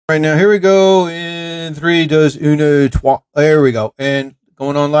Right now, here we go in 3, 2, 1, 3. There we go. And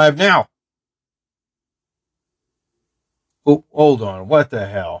going on live now. Oh, hold on. What the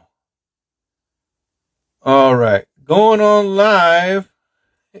hell? All right. Going on live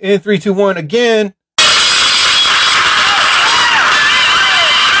in 3, 2, 1 again.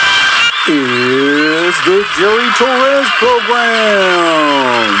 It's the Jerry Torres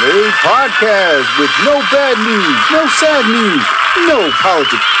Program, a podcast with no bad news, no sad news, no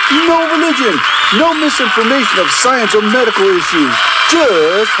politics, no religion, no misinformation of science or medical issues,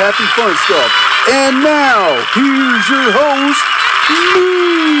 just happy fun stuff. And now, here's your host, me.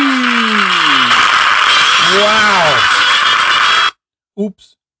 Wow.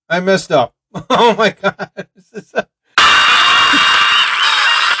 Oops. I messed up. Oh my God.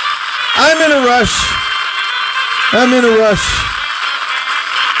 I'm in a rush.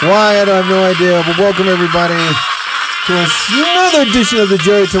 Why? I have no idea. But welcome everybody to another edition of the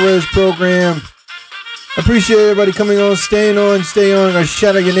Jerry Torres Program. Appreciate everybody coming on, staying on, stay on. I'm going to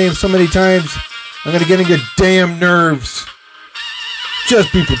shout out your name so many times. I'm going to get on your damn nerves.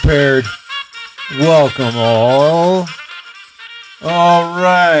 Just be prepared. Welcome all. All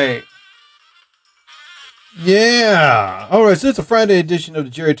right. Yeah. All right. So it's a Friday edition of the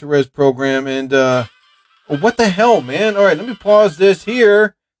Jerry Torres Program. And what the hell, man? All right. Let me pause this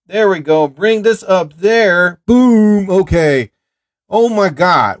here. There we go. Bring this up there. Boom. Okay. Oh, my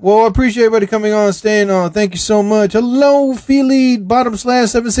God. Well, I appreciate everybody coming on, staying on. Thank you so much. Hello, Feely,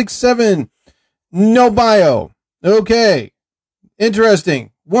 /767. No bio. Okay.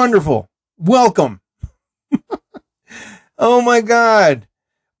 Interesting. Wonderful. Welcome. Oh, my God.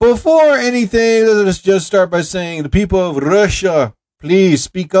 Before anything, let's just start by saying the people of Russia, please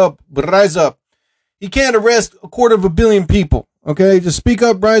speak up, rise up. You can't arrest 250 million people, okay? Just speak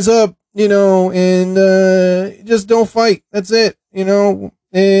up, rise up, and just don't fight. That's it,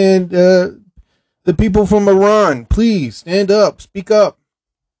 And the people from Iran, please stand up, speak up,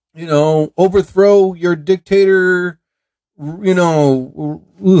 overthrow your dictator,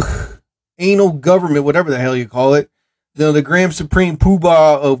 anal government, whatever the hell you call it. The Grand Supreme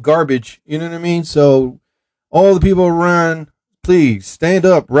Poobah of garbage. You know what I mean? So all the people around, please stand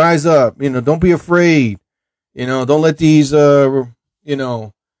up, rise up. Don't be afraid. Don't let these,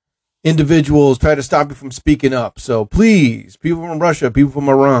 individuals try to stop you from speaking up. So please, people from Russia, people from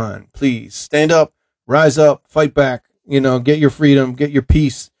Iran, please stand up, rise up, fight back. Get your freedom, get your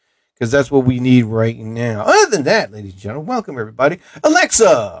peace, because that's what we need right now. Other than that, ladies and gentlemen, welcome everybody.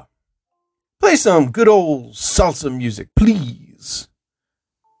 Alexa, play some good old salsa music, please.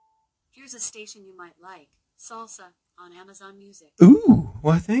 Here's a station you might like. Salsa on Amazon Music. Ooh,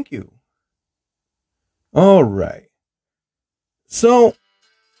 well, thank you. All right. So,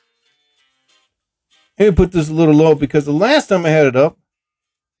 let me put this a little low because the last time I had it up,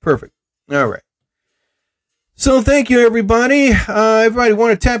 perfect. All right. So, thank you, everybody. Everybody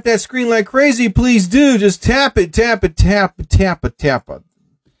want to tap that screen like crazy, please do. Just tap it.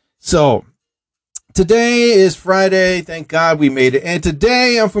 So, today is Friday. Thank God we made it. And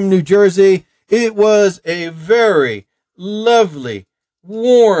today I'm from New Jersey. It was a very lovely,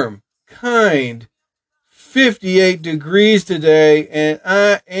 warm, kind 58 degrees today. And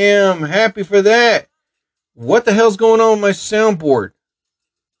I am happy for that. What the hell's going on with my soundboard?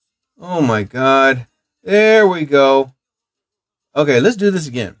 Oh my God. There we go. Okay, let's do this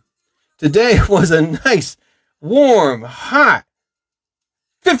again. Today was a nice, warm, hot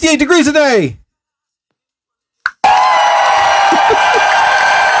 58 degrees today.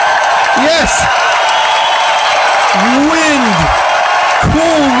 Yes. Wind.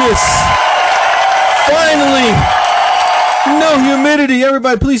 Coolness. Finally. No humidity.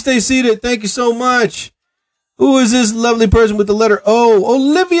 Everybody, please stay seated. Thank you so much. Who is this lovely person with the letter O?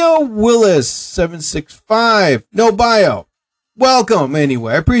 Olivia Willis, 765. No bio. Welcome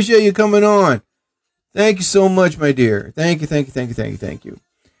anyway. I appreciate you coming on. Thank you so much, my dear. Thank you. If you'd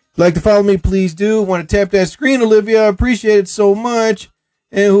like to follow me, please do. Want to tap that screen, Olivia? I appreciate it so much.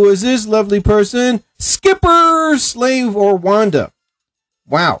 And who is this lovely person? Skipper, Slave, or Wanda.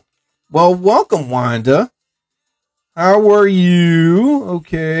 Wow. Well, welcome, Wanda. How are you?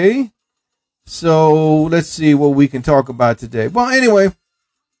 Okay. So let's see what we can talk about today. Well, anyway,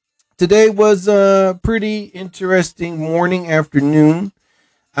 today was a pretty interesting morning, afternoon.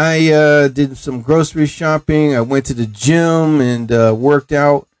 I did some grocery shopping. I went to the gym and worked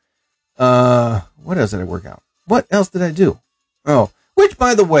out. What else did I work out? What else did I do? Oh, which,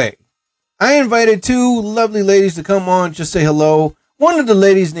 by the way, I invited two lovely ladies to come on, just say hello. One of the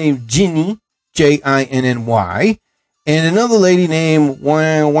ladies named Ginny, Jinny, and another lady named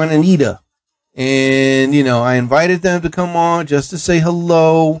Juanita. And, I invited them to come on just to say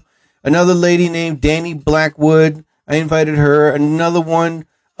hello. Another lady named Danny Blackwood, I invited her. Another one,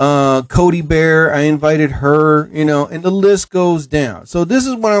 Cody Bear, I invited her, and the list goes down. So this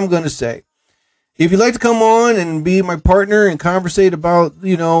is what I'm going to say. If you'd like to come on and be my partner and conversate about,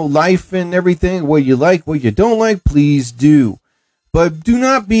 life and everything, what you like, what you don't like, please do. But do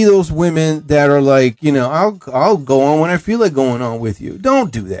not be those women that are like, I'll go on when I feel like going on with you.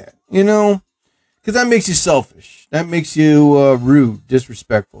 Don't do that, because that makes you selfish. That makes you rude,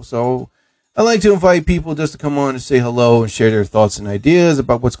 disrespectful. So I like to invite people just to come on and say hello and share their thoughts and ideas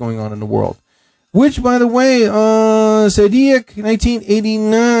about what's going on in the world. Which, by the way, Sadiq,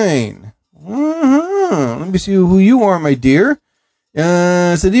 1989. Let me see who you are, my dear.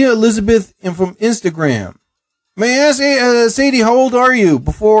 Sadiq Elizabeth from Instagram. May I ask, Sadie, how old are you?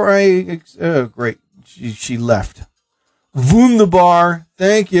 Before great. She left. Wunderbar.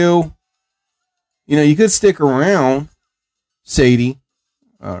 Thank you. You could stick around, Sadie.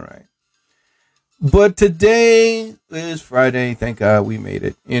 All right. But today is Friday. Thank God we made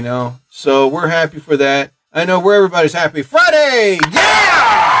it, So we're happy for that. I know where everybody's happy. Friday!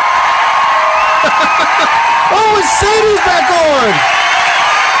 Yeah! Oh, and Sadie's back on!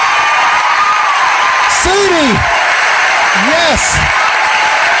 Sadie! Yes!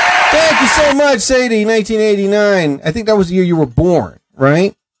 Thank you so much, Sadie, 1989. I think that was the year you were born,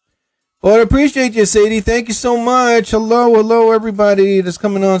 right? Well, I appreciate you, Sadie. Thank you so much. Hello, everybody that's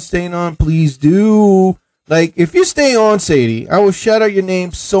coming on, staying on. Please do. Like, if you stay on, Sadie, I will shout out your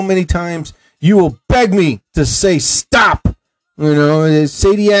name so many times, you will beg me to say stop. It's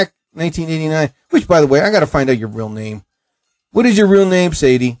Sadiac 1989, which, by the way, I got to find out your real name. What is your real name,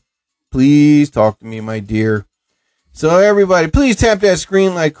 Sadie? Please talk to me, my dear. So, everybody, please tap that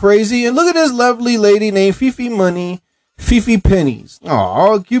screen like crazy. And look at this lovely lady named Fifi Money. Fifi Pennies.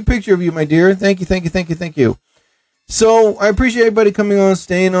 Oh, cute picture of you, my dear. Thank you. So I appreciate everybody coming on,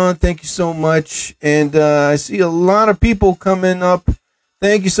 staying on. Thank you so much. And I see a lot of people coming up.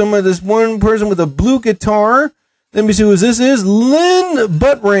 Thank you so much. This one person with a blue guitar. Let me see who this is. Lynn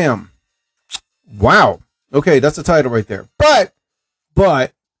Buttram. Wow. Okay, that's the title right there. But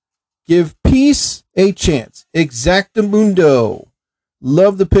give peace a chance. Exactamundo.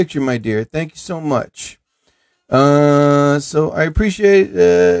 Love the picture, my dear. Thank you so much. So I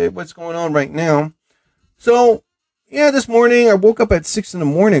appreciate what's going on right now. So, yeah, this morning I woke up at 6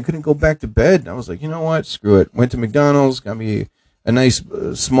 a.m. I couldn't go back to bed. And I was like, you know what? Screw it. Went to McDonald's, got me a nice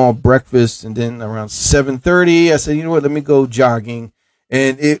small breakfast. And then around 7:30, I said, you know what? Let me go jogging.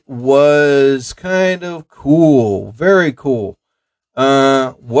 And it was kind of cool. Very cool.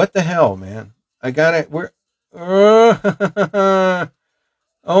 What the hell, man? I got it. Oh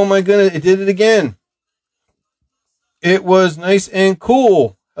my goodness. It did it again. It was nice and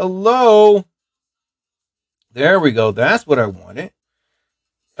cool. Hello. There we go. That's what I wanted.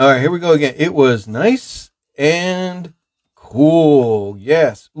 All right, here we go again. It was nice and cool.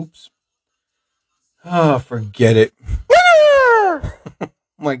 Yes. Oops. Oh, forget it. Oh,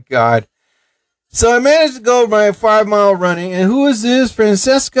 my God. So I managed to go my 5-mile running. And who is this?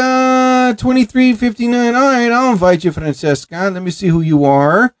 Francesca 2359. All right, I'll invite you, Francesca. Let me see who you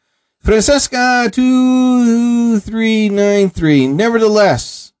are. Francesca 2393.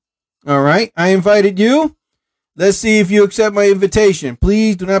 Nevertheless, all right, I invited you. Let's see if you accept my invitation.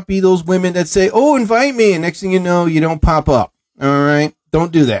 Please do not be those women that say, oh, invite me. And next thing you know, you don't pop up. All right,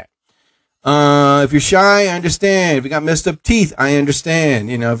 don't do that. If you're shy, I understand. If you got messed up teeth, I understand.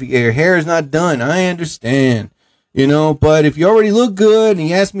 If your hair is not done, I understand. But if you already look good and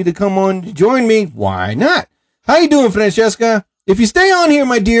you ask me to come on to join me, why not? How you doing, Francesca? If you stay on here,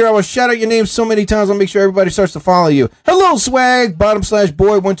 my dear, I will shout out your name so many times. I'll make sure everybody starts to follow you. Hello, Swag,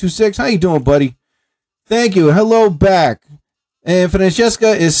 /boy126. How you doing, buddy? Thank you. Hello back. And Francesca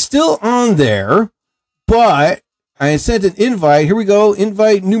is still on there, but I sent an invite. Here we go.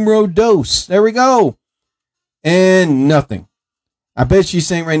 Invite numero dos. There we go. And nothing. I bet she's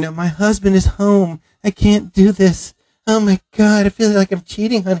saying right now, my husband is home. I can't do this. Oh, my God. I feel like I'm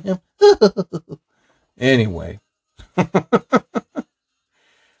cheating on him. Anyway.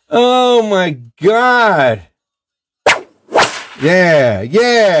 Oh my God.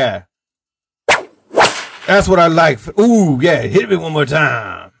 Yeah. That's what I like. Ooh, yeah. Hit me one more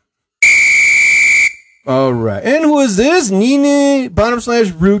time. All right. And who is this? Nina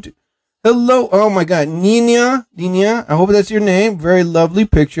 /root. Hello. Oh my God. Nina. I hope that's your name. Very lovely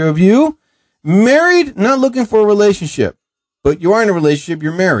picture of you. Married, not looking for a relationship, but you are in a relationship.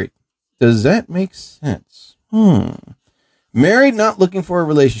 You're married. Does that make sense? Married, not looking for a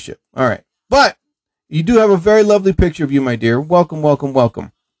relationship. All right. But you do have a very lovely picture of you, my dear. Welcome.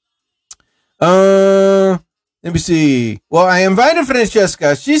 Let me see. Well, I invited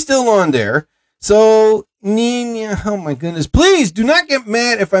Francesca. She's still on there. So, Nina, oh my goodness. Please do not get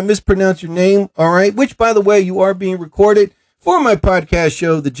mad if I mispronounce your name, all right? Which, by the way, you are being recorded for my podcast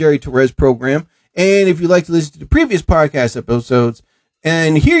show, The Jerry Torres Program. And if you'd like to listen to the previous podcast episodes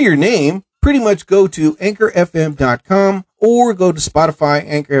and hear your name, pretty much go to anchorfm.com or go to Spotify,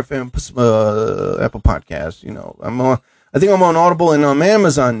 Anchor FM, Apple Podcasts. You know, I think I'm on Audible and on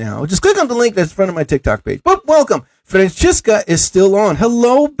Amazon now. Just click on the link that's in front of my TikTok page. But welcome. Francesca is still on.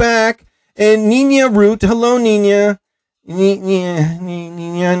 Hello back. And Nina Root. Hello, Nina.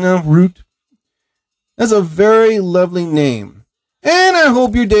 Nina Root. That's a very lovely name. And I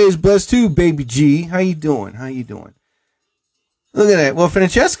hope your day is blessed too, baby G. How you doing? Look at that. Well,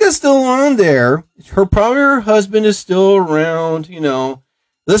 Francesca's still on there. Her husband is still around, you know.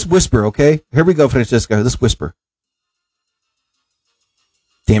 Let's whisper, okay? Here we go, Francesca. Let's whisper.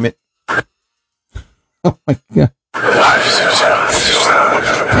 Damn it. Oh, my God.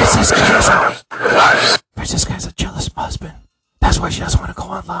 Francesca has a jealous husband. That's why she doesn't want to go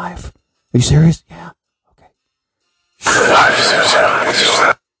on live. Are you serious? Yeah. Okay.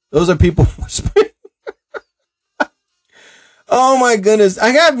 Those are people whispering. Oh my goodness.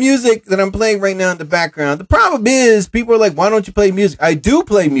 I got music that I'm playing right now in the background. The problem is people are like, why don't you play music? I do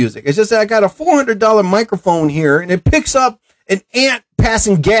play music. It's just that I got a $400 microphone here and it picks up an ant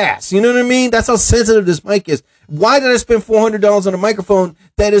passing gas. You know what I mean? That's how sensitive this mic is. Why did I spend $400 on a microphone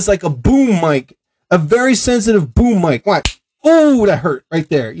that is like a boom mic? A very sensitive boom mic. What? Oh, that hurt right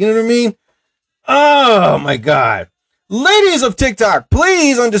there. You know what I mean? Oh my God. Ladies of TikTok,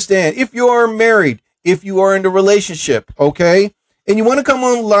 please understand, if you are married, if you are in a relationship, okay, and you want to come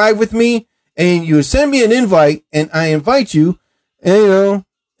on live with me and you send me an invite and I invite you, and you know,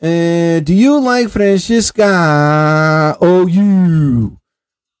 do you like Francesca? Oh, you,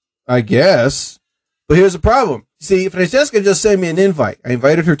 I guess. But here's the problem. See, Francesca just sent me an invite. I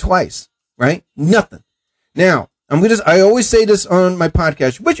invited her twice, right? Nothing. Now, I always say this on my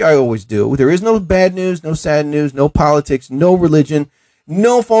podcast, which I always do. There is no bad news, no sad news, no politics, no religion,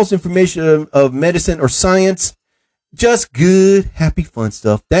 no false information of medicine or science. Just good, happy, fun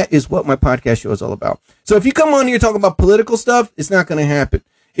stuff. That is what my podcast show is all about. So if you come on here talking about political stuff, it's not going to happen.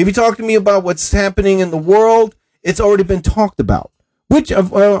 If you talk to me about what's happening in the world, it's already been talked about. Which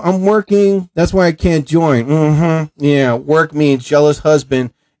I'm working. That's why I can't join. Yeah, work means jealous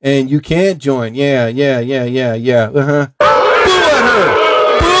husband, and you can't join. Yeah. Boo at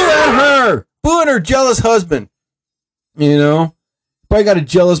her. Boo at her jealous husband. You know, probably got a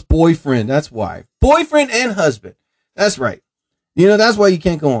jealous boyfriend. That's why. Boyfriend and husband. That's right. You know, that's why you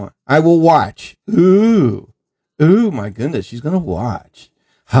can't go on. I will watch. Ooh, my goodness, she's gonna watch.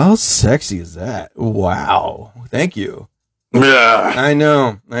 How sexy is that? Wow. Thank you. Yeah. I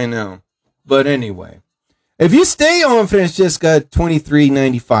know. But anyway, if you stay on Francesca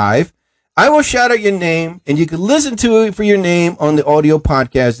 2395, I will shout out your name and you can listen to it for your name on the audio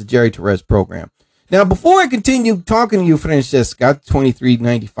podcast, the Jerry Torres Program. Now, before I continue talking to you, Francesca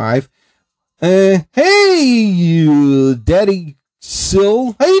 2395, hey, you Daddy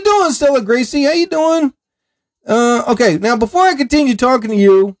Sill. How you doing, Stella Gracie? How you doing? Okay, now before I continue talking to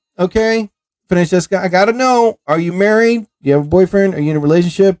you, okay, Francesca, I gotta know, are you married? Do you have a boyfriend? Are you in a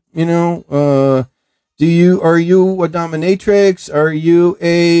relationship? You know, are you a dominatrix? Are you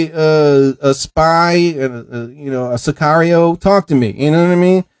a spy? You know, a Sicario? Talk to me. You know what I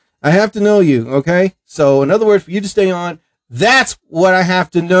mean? I have to know you, okay? So, in other words, for you to stay on, that's what I have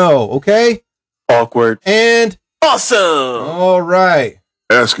to know, okay? Awkward. And awesome. All right.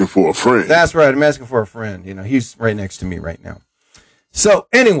 Asking for a friend. That's right. I'm asking for a friend. You know, he's right next to me right now. So,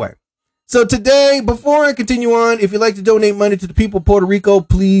 anyway. So today, before I continue on, if you'd like to donate money to the people of Puerto Rico,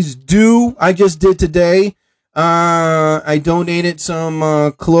 please do. I just did today. I donated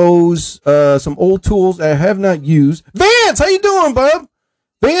some clothes, some old tools that I have not used. Vance, how you doing, bub?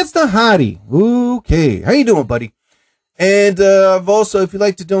 Vance the hottie. Okay. How you doing, buddy? And I've also, if you'd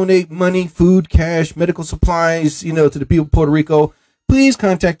like to donate money, food, cash, medical supplies, you know, to the people of Puerto Rico, please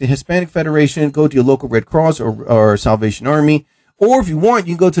contact the Hispanic Federation. Go to your local Red Cross or Salvation Army. Or if you want,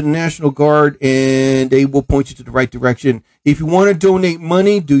 you can go to the National Guard and they will point you to the right direction. If you want to donate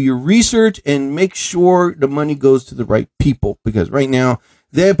money, do your research and make sure the money goes to the right people. Because right now,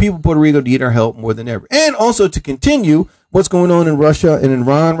 there are people in Puerto Rico need our help more than ever. And also to continue what's going on in Russia and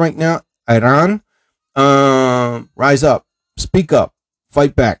Iran right now. Iran, rise up, speak up,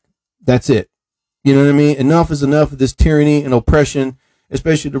 fight back. That's it. You know what I mean? Enough is enough of this tyranny and oppression,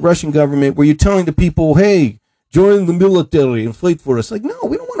 especially the Russian government, where you're telling the people, hey, join the military and fight for us. Like, no,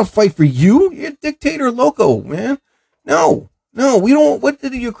 we don't want to fight for you. You're a dictator loco, man. No, No, we don't. What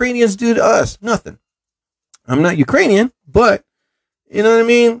did the Ukrainians do to us? Nothing. I'm not Ukrainian, but you know what I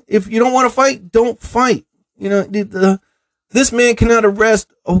mean? If you don't want to fight, don't fight. You know, this man cannot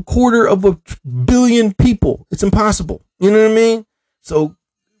arrest 250 million people. It's impossible. You know what I mean? So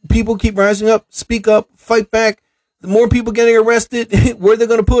people keep rising up, speak up, fight back. The more people getting arrested, where they're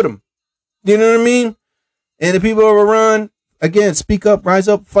going to put them? You know what I mean? And the people of Iran, again, speak up, rise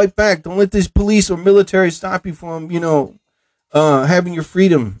up, fight back. Don't let this police or military stop you from, having your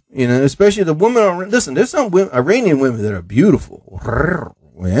freedom. You know, especially the women. Listen, there's some Iranian women that are beautiful.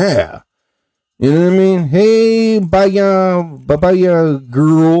 Yeah. You know what I mean? Hey, babaya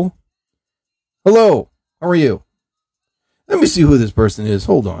girl. Hello. How are you? Let me see who this person is.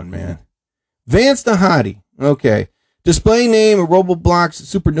 Hold on, man. Vance the Hottie. Okay. Display name of Roblox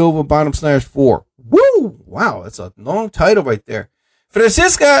Supernova /4. Woo! Wow, that's a long title right there.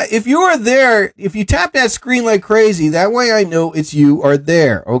 Francisca, if you are there, if you tap that screen like crazy, that way I know it's you are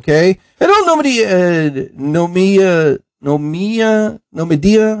there, okay? Hello,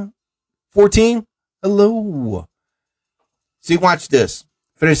 Nomedia 14. Hello. See, watch this.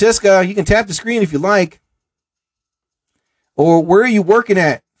 Francisca, you can tap the screen if you like. Or where are you working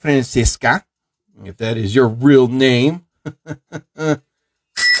at, Francisca? If that is your real name.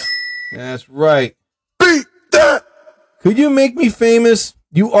 That's right. Beat that! Could you make me famous?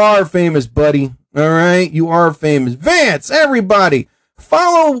 You are famous, buddy. All right? You are famous. Vance, everybody,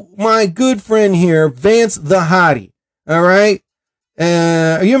 follow my good friend here, Vance the Hottie. All right?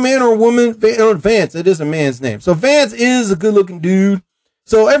 Are you a man or a woman? Vance, it is a man's name. So Vance is a good-looking dude.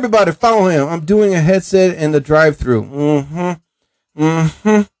 So everybody follow him. I'm doing a headset and the drive-through.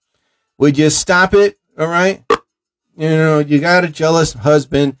 Would you stop it? All right? You know, you got a jealous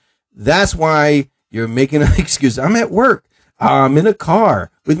husband. That's why you're making an excuse. I'm at work. I'm in a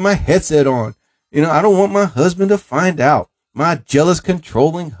car with my headset on. You know, I don't want my husband to find out. My jealous,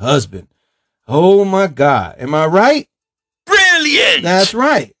 controlling husband. Oh, my God. Am I right? Brilliant! That's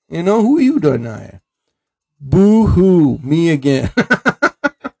right. You know, who you denying? Boo-hoo. Me again.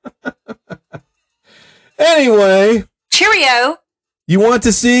 Anyway. Cheerio. You want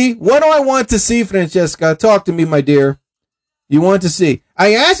to see? What do I want to see, Francesca? Talk to me, my dear. You want to see?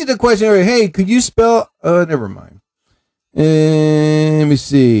 I asked you the question earlier. Hey, could you spell? Never mind. Let me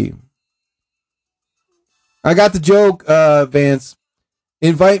see. I got the joke, Vance.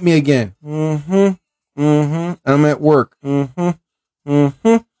 Invite me again. I'm at work. You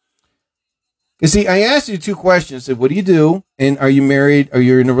see, I asked you 2 questions. I said, what do you do? And are you married? Or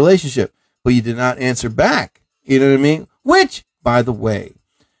you're in a relationship? But you did not answer back. You know what I mean? Which, by the way,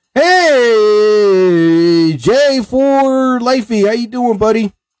 hey, J4 Lifey, how you doing,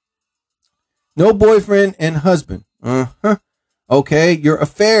 buddy? No boyfriend and husband. Okay, your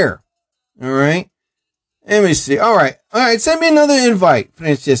affair. All right. Let me see. All right. Send me another invite,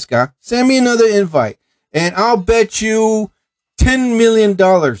 Francisca. Send me another invite. And I'll bet you $10 million.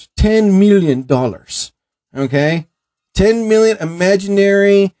 $10 million. Okay? 10 million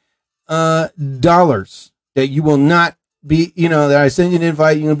imaginary dollars that you will not be, that I send you an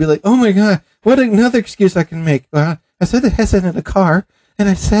invite, you're going to be like, oh my God, what another excuse I can make. I said the headset in the car, and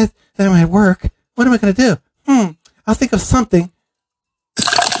I said that I'm at work. What am I going to do? I'll think of something.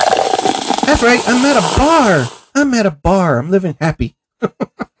 That's right, I'm at a bar. I'm living happy.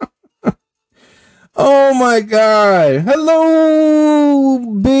 Oh my God. Hello,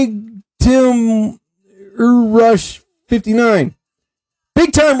 Big Tim Rush 59.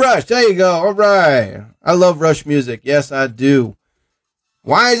 Big Time Rush. There you go. All right. I love Rush music. Yes, I do.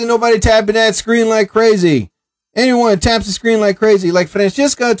 Why isn't nobody tapping that screen like crazy? Anyone taps the screen like crazy, like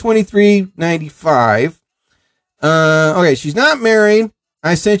Francesca 2395. Okay, she's not married.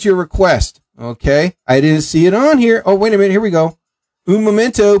 I sent you a request. Okay, I didn't see it on here. Oh, wait a minute. Here we go. Un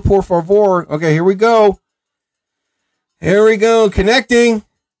momento, por favor. Okay, here we go. Here we go. Connecting.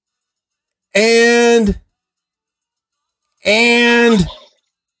 And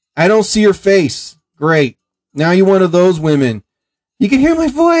I don't see your face. Great. Now you're one of those women. You can hear my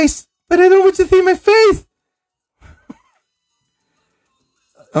voice, but I don't want you to see my face.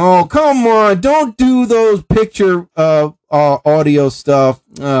 Oh, come on. Don't do those picture audio stuff.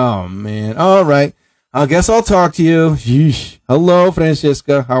 Oh, man. All right. I guess I'll talk to you. Yeesh. Hello,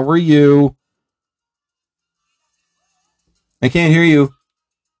 Francisca. How are you? I can't hear you.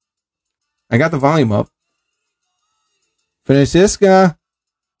 I got the volume up. Francisca,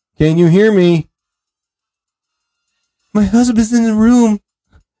 can you hear me? My husband's in the room.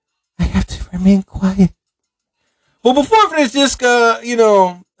 I have to remain quiet. Well, before Francisca,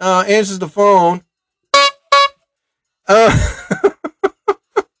 answers the phone,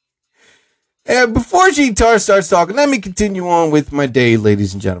 And before she starts talking, let me continue on with my day,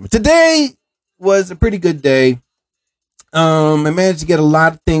 ladies and gentlemen. Today was a pretty good day. I managed to get a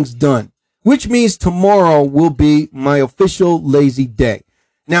lot of things done, which means tomorrow will be my official lazy day.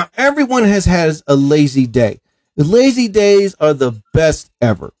 Now, everyone has a lazy day. The lazy days are the best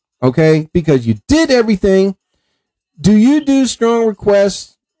ever, okay? Because you did everything. Do you do strong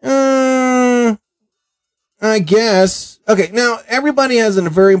requests? I guess. Okay, now everybody has a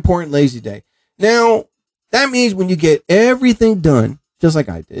very important lazy day. Now, that means when you get everything done, just like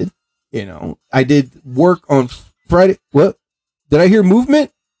I did, I did work on Friday. What? Did I hear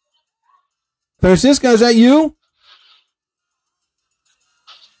movement? Francisca, is that you?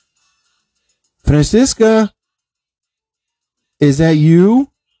 Francisca, is that you?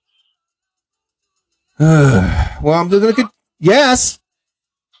 Well, I'm going to... Yes.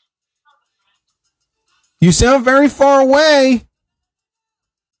 You sound very far away.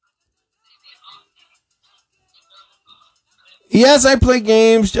 Yes, I play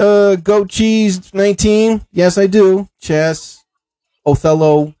games. Goat Cheese 19. Yes, I do. Chess,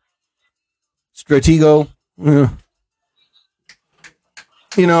 Othello, Stratego.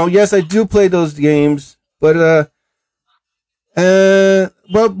 Yes, I do play those games. But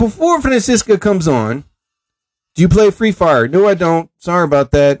well, before Francisca comes on, do you play Free Fire? No, I don't. Sorry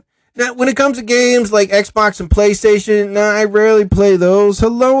about that. Now, when it comes to games like Xbox and PlayStation, I rarely play those.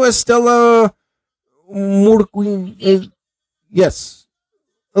 Hello, Estella Murquin. Yes.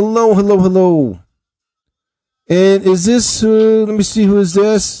 Hello. And is this, let me see, who is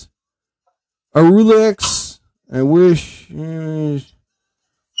this? Arulex. I wish.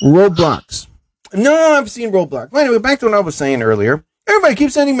 Roblox. No, I've seen Roblox. Anyway, back to what I was saying earlier. Everybody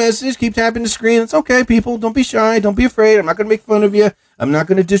keep sending messages, keep tapping the screen. It's okay, people. Don't be shy. Don't be afraid. I'm not going to make fun of you. I'm not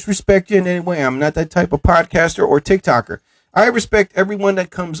going to disrespect you in any way. I'm not that type of podcaster or TikToker. I respect everyone that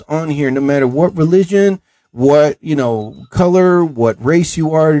comes on here, no matter what religion, what, color, what race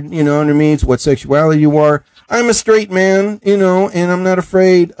you are, you know what I mean? What sexuality you are. I'm a straight man, and I'm not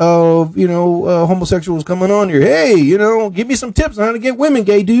afraid of, homosexuals coming on here. Hey, give me some tips on how to get women,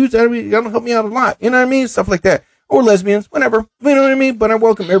 gay dudes. That'll help me out a lot. You know what I mean? Stuff like that. Or lesbians, whatever. You know what I mean? But I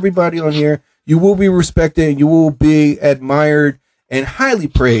welcome everybody on here. You will be respected. You will be admired and highly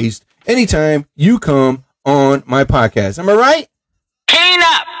praised anytime you come on my podcast. Am I right? Clean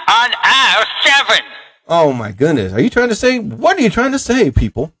up on aisle 7. Oh, my goodness. What are you trying to say,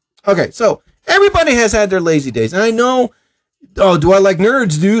 people? Okay, so everybody has had their lazy days. And I know, do I like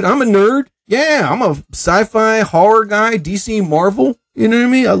nerds, dude? I'm a nerd. Yeah, I'm a sci-fi horror guy, DC Marvel. You know what I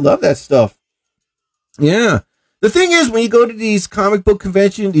mean? I love that stuff. Yeah. The thing is, when you go to these comic book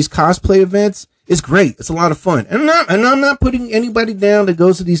conventions, these cosplay events, it's great. It's a lot of fun. And I'm not putting anybody down that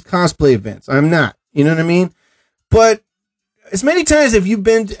goes to these cosplay events. I'm not. You know what I mean? But as many times have you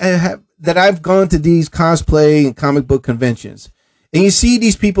been that I've gone to these cosplay and comic book conventions, and you see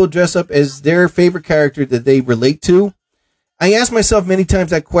these people dress up as their favorite character that they relate to, I ask myself many times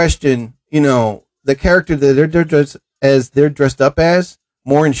that question, the character that they're dressed up as,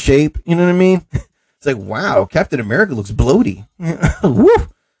 more in shape, you know what I mean? It's like, wow, Captain America looks bloaty. Woo,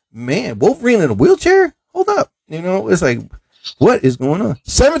 man, Wolverine in a wheelchair? Hold up. It's like, what is going on?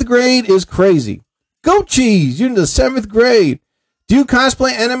 7th grade is crazy. Goat Cheese, you're in the 7th grade. Do you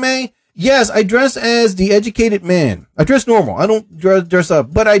cosplay anime? Yes, I dress as the educated man. I dress normal. I don't dress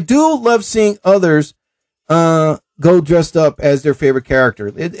up. But I do love seeing others go dressed up as their favorite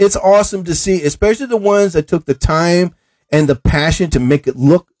character. It's awesome to see, especially the ones that took the time and the passion to make it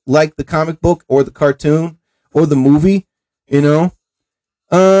look like the comic book or the cartoon or the movie,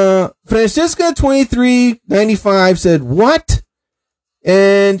 Francisca 2395 said, what?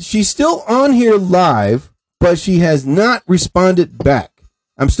 And she's still on here live, but she has not responded back.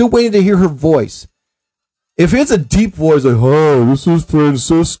 I'm still waiting to hear her voice. If it's a deep voice, like, oh, this is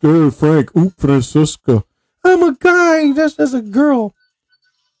Francisca, Frank. Ooh, Francisca. I'm a guy just as a girl.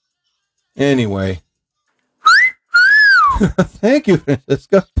 Anyway. Thank you,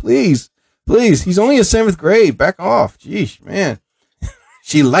 Francisca. Please. He's only in 7th grade. Back off. Jeez, man.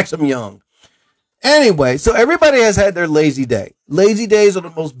 She likes him young. Anyway, so everybody has had their lazy day. Lazy days are the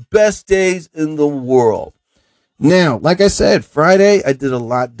most best days in the world. Now, like I said, Friday, I did a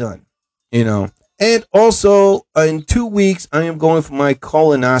lot done, And also, in 2 weeks, I am going for my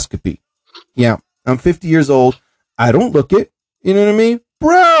colonoscopy. Yeah, I'm 50 years old. I don't look it. You know what I mean?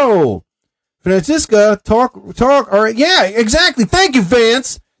 Bro! Francisca, talk. All right. Yeah, exactly. Thank you,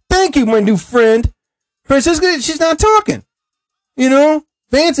 Vance. Thank you, my new friend. Francisca, she's not talking.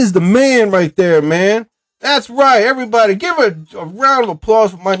 Vance is the man right there, man. That's right. Everybody, give a round of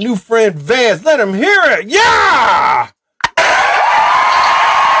applause for my new friend, Vance. Let him hear it. Yeah!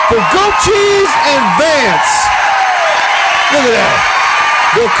 for Goat Cheese and Vance. Look at that.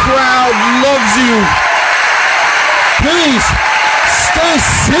 The crowd loves you. Please stay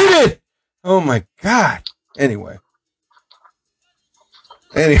seated. Oh my God. Anyway.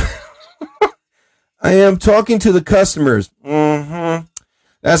 I am talking to the customers.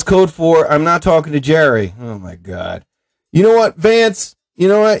 That's code for I'm not talking to Jerry. Oh my God. You know what, Vance? You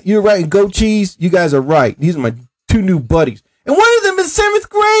know what? You're right. Goat Cheese, you guys are right. These are my two new buddies. And one of them is 7th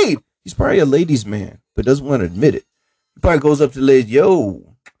grade. He's probably a ladies' man, but doesn't want to admit it. He probably goes up to the ladies,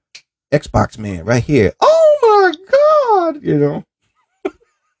 yo, Xbox man, right here. Oh my God. You know.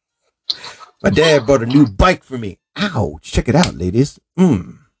 My dad bought a new bike for me. Ouch. Check it out, ladies.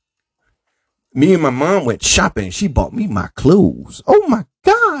 Me and my mom went shopping and she bought me my clothes. Oh my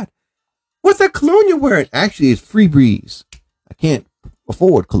God. What's that cologne you're wearing? Actually, it's Free Breeze. I can't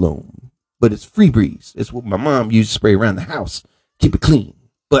afford cologne, but it's Free Breeze. It's what my mom used to spray around the house. Keep it clean.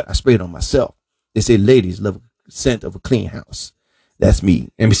 But I spray it on myself. They say ladies love the scent of a clean house. That's me.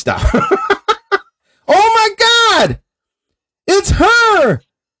 Let me stop. Oh my God. It's her.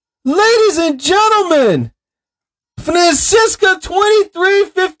 Ladies and gentlemen. Francisca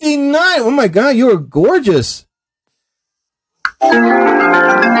 2359. Oh my God, you're gorgeous.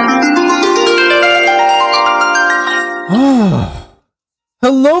 Oh.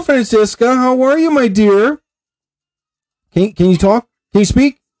 Hello, Francisca. How are you, my dear? Can you talk? Can you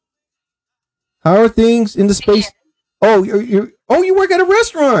speak? How are things in the space? Oh, you work at a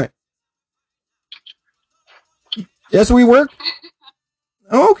restaurant. That's where you work?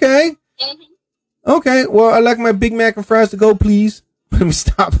 Oh, okay. Okay, well, I like my Big Mac and fries to go, please. Let me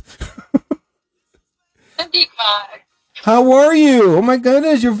stop. Big Mac. How are you? Oh my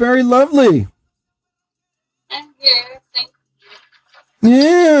goodness, you're very lovely. I'm good, thank you.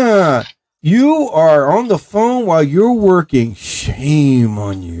 Yeah, you are on the phone while you're working. Shame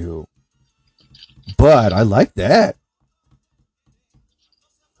on you. But I like that.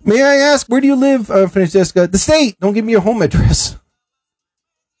 May I ask, where do you live, Francesca? The state. Don't give me your home address.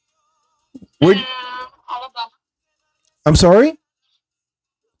 Where? Alabama. I'm sorry?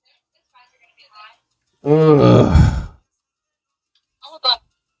 Alabama.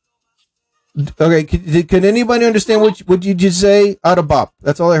 Okay, can anybody understand what you just say? Autobop.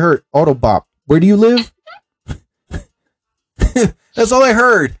 That's all I heard. Autobop. Where do you live? That's all I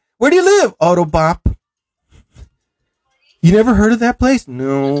heard. Where do you live? Autobop. You never heard of that place?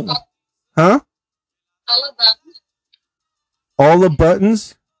 No. Huh? Alabama. All the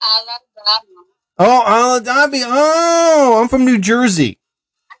buttons? Alabama. Oh, Alabama. Oh, I'm from New Jersey.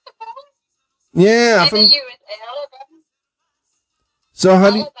 Yeah, I'm from. Alabama. So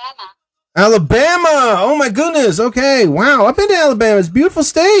how do you? Alabama. Oh my goodness. Okay. Wow. I've been to Alabama. It's a beautiful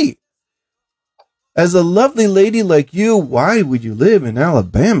state. As a lovely lady like you, why would you live in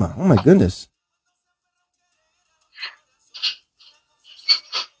Alabama? Oh my goodness.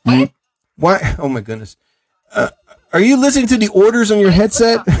 What? Why? Oh my goodness. Are you listening to the orders on your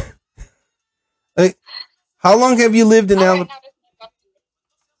headset? Like, how long have you lived in Alabama?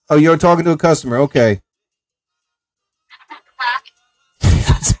 Oh, you're talking to a customer. Okay.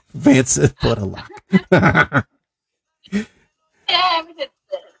 Vance said, put a lock.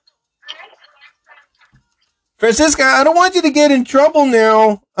 Francisca, I don't want you to get in trouble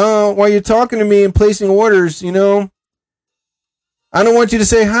now while you're talking to me and placing orders, you know. I don't want you to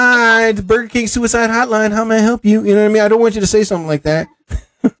say, hi, the Burger King Suicide Hotline. How may I help you? You know what I mean? I don't want you to say something like that.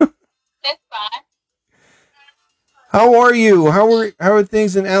 That's fine. How are you? How are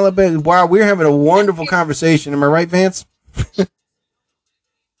things in Alabama? Wow, we're having a wonderful conversation. Am I right, Vance?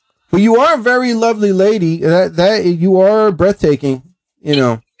 Well, you are a very lovely lady. That you are breathtaking, you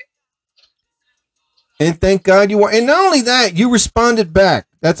know. And thank God you are. And not only that, you responded back.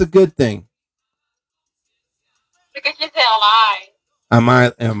 That's a good thing. Because you tell lies. Am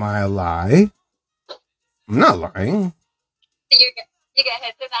I a lie? I'm not lying. You get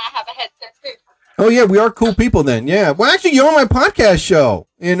headset and I have a headset too. Oh yeah, we are cool people then. Yeah. Well, actually, you're on my podcast show,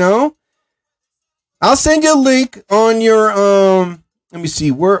 you know. I'll send you a link on your let me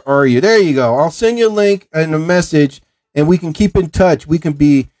see, where are you? There you go. I'll send you a link and a message and we can keep in touch. We can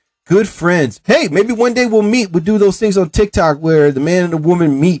be good friends. Hey, maybe one day we'll meet. We'll do those things on TikTok where the man and the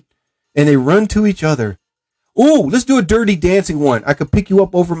woman meet and they run to each other. Ooh, let's do a dirty dancing one. I could pick you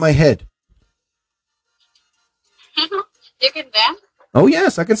up over my head. You can dance? Oh,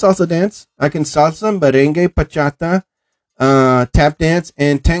 yes, I can salsa dance. I can salsa, merengue, bachata, tap dance,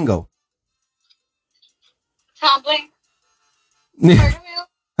 and tango. Tumbling? Cartwheel?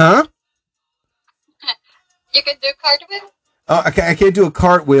 Huh? You can do cartwheel? Oh, I can't do a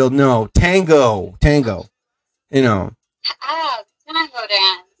cartwheel. No, tango. You know. Ah, tango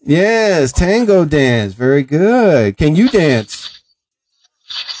dance. Yes, tango dance. Very good. Can you dance?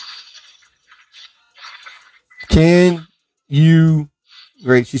 Can you?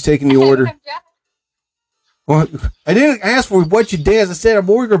 Great. She's taking the order. Well, I didn't ask for what you dance. I said I'm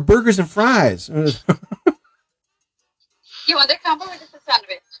ordering burgers and fries. You want the combo or just a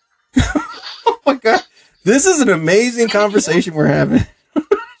sandwich? Oh my God. This is an amazing conversation we're having.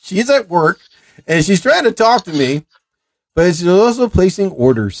 She's at work and she's trying to talk to me, but she's also placing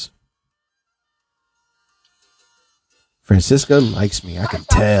orders. Francisca likes me. I can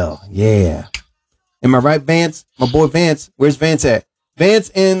tell. Yeah. Am I right, Vance? My boy Vance. Where's Vance at? Vance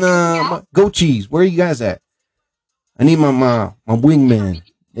and Goat Cheese. Where are you guys at? I need my wingman.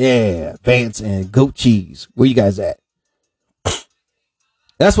 Yeah. Vance and Goat Cheese. Where you guys at?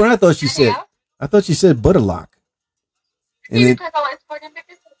 That's what I thought she said. I thought she said Butterlock. And then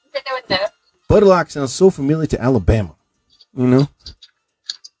Butterlock sounds so familiar to Alabama. You know?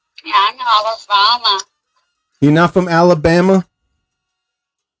 Yeah, I'm in Alabama. You're not from Alabama?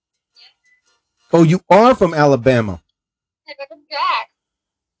 Oh, you are from Alabama.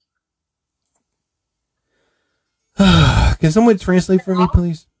 Can someone translate for me,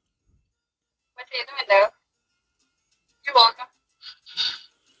 please? What are you doing, though? You're welcome.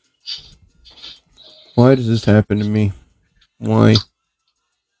 Why does this happen to me? Why?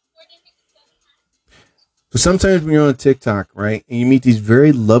 So sometimes when you're on TikTok, right, and you meet these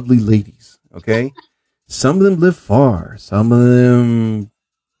very lovely ladies, okay? Some of them live far. Some of them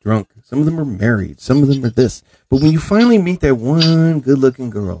drunk. Some of them are married. Some of them are this. But when you finally meet that one good-looking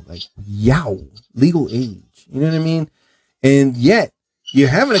girl, like, legal age, you know what I mean? And yet, you're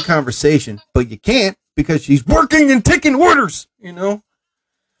having a conversation, but you can't because she's working and taking orders, you know?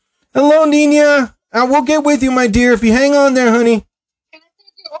 Hello, Nina. I will get with you, my dear, if you hang on there, honey. Can I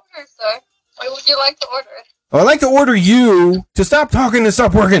take your order, sir? What would you like to order? I'd like to order you to stop talking and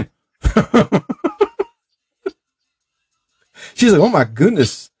stop working. She's like, oh my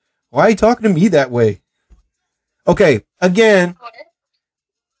goodness. Why are you talking to me that way? Okay, again,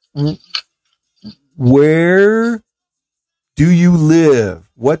 where do you live?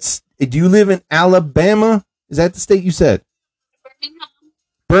 Do you live in Alabama? Is that the state you said?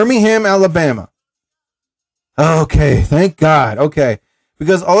 Birmingham, Alabama. Okay, thank God. Okay.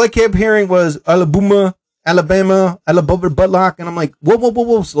 Because all I kept hearing was Alabama, Butlock, and I'm like,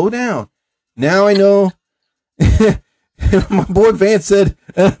 whoa, slow down. Now I know. My boy Vance said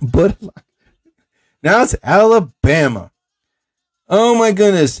Butlock. Now it's Alabama. Oh my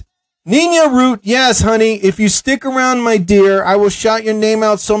goodness. Nina Root, yes, honey. If you stick around, my dear, I will shout your name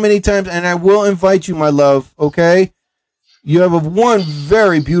out so many times, and I will invite you, my love. Okay? You have one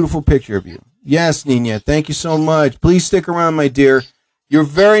very beautiful picture of you. Yes, Nina. Thank you so much. Please stick around, my dear. You're a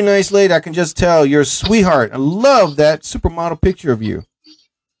very nice lady. I can just tell. You're a sweetheart. I love that supermodel picture of you.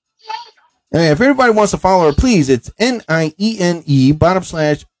 And if everybody wants to follow her, please, it's NIENE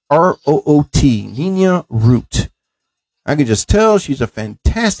 /ROOT. Nina Root. I can just tell she's a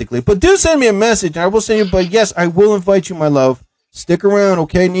fantastic lady. But do send me a message. I will send you. But yes, I will invite you, my love. Stick around,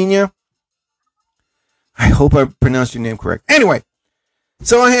 okay, Nina? I hope I pronounced your name correct. Anyway,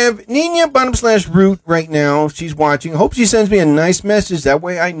 so I have Nina /Root right now. She's watching. I hope she sends me a nice message. That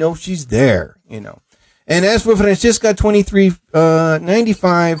way I know she's there, you know. And as for Francisca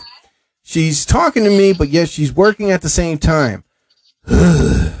 2395, she's talking to me, but yes, she's working at the same time.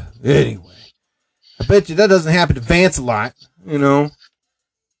 Anyway, I bet you that doesn't happen to Vance a lot, you know.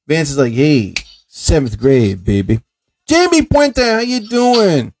 Vance is like, hey, 7th grade, baby. Jamie Puente, how you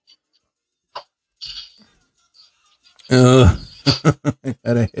doing? I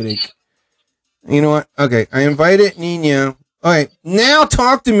got a headache. You know what? Okay, I invited Nina. All right, now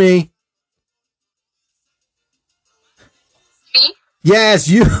talk to me. Me? Yes,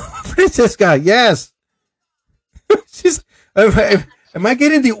 you, Francisca. Yes. She's. Am I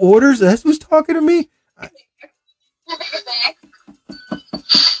getting the orders? That's who's talking to me.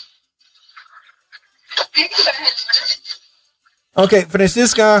 Okay,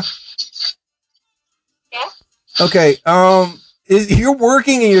 Francisca. Yeah? Okay, you're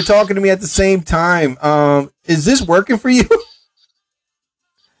working and you're talking to me at the same time. Is this working for you?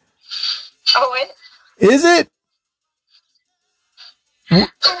 Oh, wait. Is it?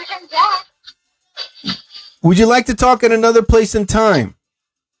 Would you like to talk at another place and time?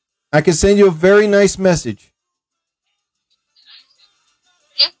 I can send you a very nice message.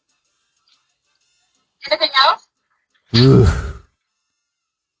 Yeah. Anything else?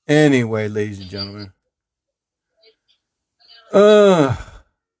 Anyway, ladies and gentlemen.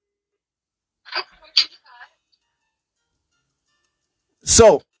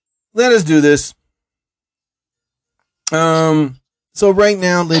 So let us do this. So right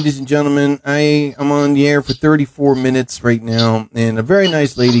now, ladies and gentlemen, I am on the air for 34 minutes right now, and a very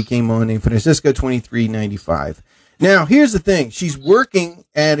nice lady came on named Francisca 2395. Now, here's the thing. She's working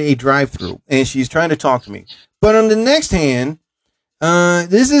at a drive-thru, and she's trying to talk to me. But on the next hand,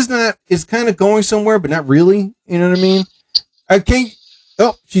 this is not, it's kind of going somewhere, but not really. You know what I mean? I can't,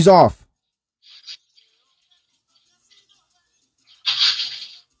 oh, she's off.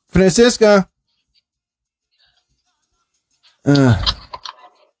 Francisca.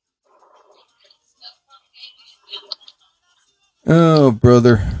 Oh,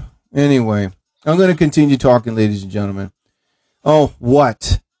 brother. Anyway, I'm going to continue talking, ladies and gentlemen. Oh,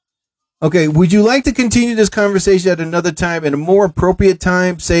 what? Okay, would you like to continue this conversation at another time, at a more appropriate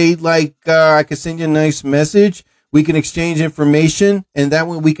time? Say, like, I could send you a nice message. We can exchange information, and that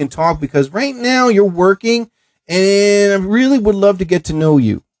way we can talk, because right now you're working, and I really would love to get to know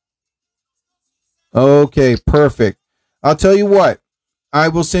you. Okay, perfect. I'll tell you what. I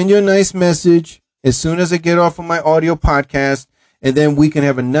will send you a nice message as soon as I get off of my audio podcast, and then we can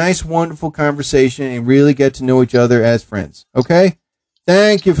have a nice, wonderful conversation and really get to know each other as friends. Okay?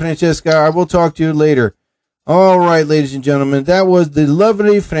 Thank you, Francesca. I will talk to you later. All right, ladies and gentlemen, that was the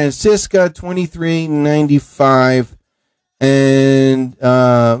lovely Francisca 2395, and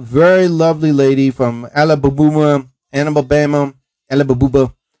very lovely lady from Alabama.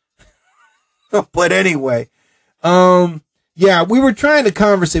 But anyway, yeah, we were trying to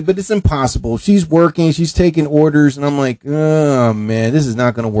conversate, but it's impossible. She's working, she's taking orders, and I'm like, oh man, this is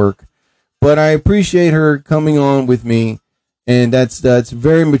not going to work. But I appreciate her coming on with me, and that's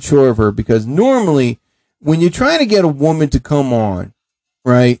very mature of her, because normally when you're trying to get a woman to come on,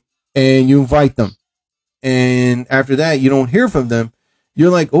 right, and you invite them, and after that you don't hear from them, you're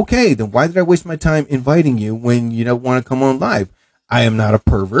like, okay, then why did I waste my time inviting you when you don't want to come on live? I am not a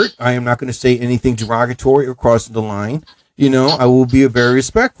pervert. I am not going to say anything derogatory or crossing the line. You know, I will be very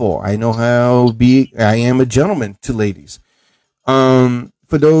respectful. I know how to be. I am a gentleman to ladies. For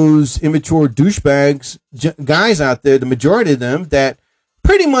those immature douchebags, guys out there, the majority of them that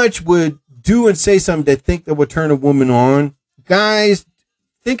pretty much would do and say something that think that would turn a woman on, guys,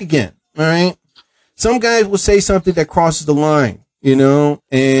 think again. All right. Some guys will say something that crosses the line, you know,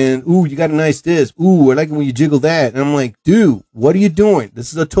 and, ooh, you got a nice this. Ooh, I like it when you jiggle that. And I'm like, dude, what are you doing?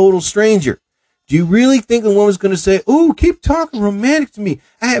 This is a total stranger. Do you really think a woman's going to say, ooh, keep talking romantic to me?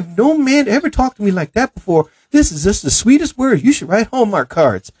 I have no man ever talked to me like that before. This is just the sweetest word. You should write Hallmark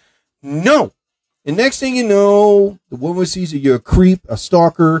cards. No. And next thing you know, the woman sees that you're a creep, a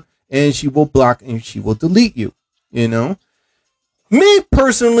stalker, and she will block and she will delete you, you know? Me,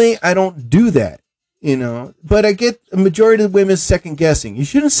 personally, I don't do that, you know? But I get a majority of the women second guessing. You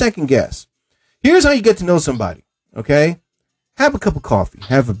shouldn't second guess. Here's how you get to know somebody, okay? Have a cup of coffee.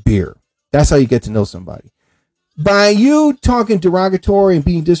 Have a beer. That's how you get to know somebody. By you talking derogatory and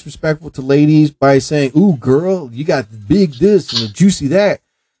being disrespectful to ladies by saying, ooh, girl, you got the big this and the juicy that.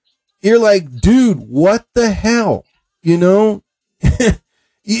 You're like, dude, what the hell? You know,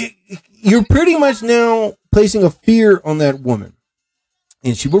 you're pretty much now placing a fear on that woman.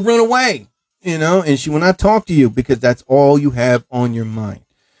 And she will run away, you know, and she will not talk to you because that's all you have on your mind.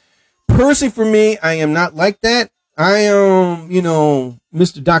 Personally, for me, I am not like that. I am, you know,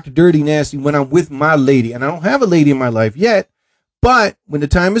 Mr. Dr. Dirty Nasty when I'm with my lady. And I don't have a lady in my life yet. But when the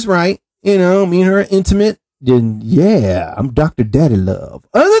time is right, you know, me and her are intimate, then yeah, I'm Dr. Daddy Love.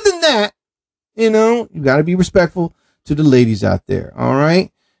 Other than that, you know, you got to be respectful to the ladies out there. All right.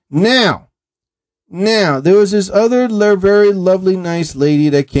 Now, there was this other very lovely, nice lady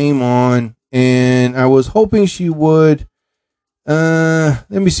that came on, and I was hoping she would. Let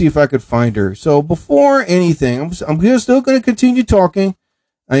me see if I could find her. So before anything, I'm still going to continue talking.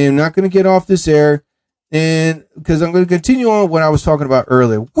 I am not going to get off this air, and because I'm going to continue on what I was talking about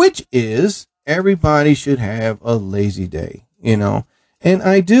earlier, which is everybody should have a lazy day, you know, and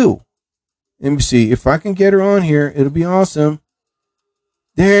I do. Let me see if I can get her on here. It'll be awesome.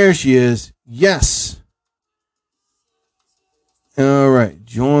 There she is. Yes. All right.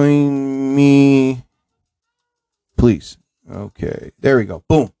 Join me, please. Okay, there we go.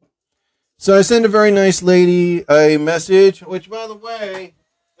 Boom. So I sent a very nice lady a message, which, by the way,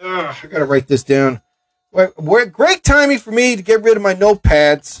 I got to write this down. Great timing for me to get rid of my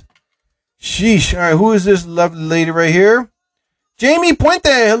notepads. Sheesh. All right, who is this lovely lady right here? Jamie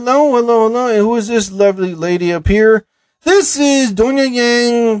Puente. Hello. And who is this lovely lady up here? This is Doña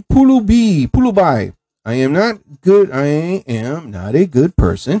Yang Pulubai. I am not a good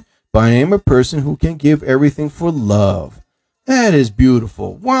person, but I am a person who can give everything for love. That is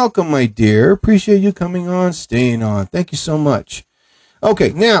beautiful. Welcome, my dear. Appreciate you coming on, staying on. Thank you so much. Okay,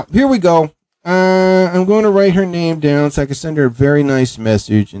 now, here we go. I'm going to write her name down so I can send her a very nice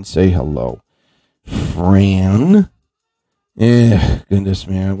message and say hello. Fran. Goodness,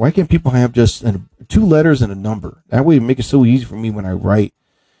 man. Why can't people have just 2 letters and a number? That way it make it so easy for me when I write.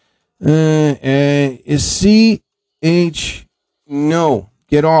 Is C-H... No.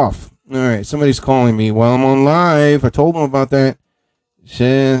 Get off. All right. Somebody's calling me while I'm on live. I told them about that.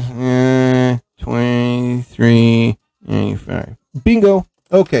 Says 2395. Bingo.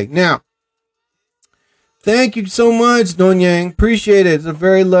 Okay. Now, thank you so much, Don Yang. Appreciate it. It's a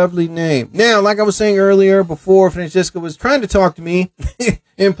very lovely name. Now, like I was saying earlier, before Francesca was trying to talk to me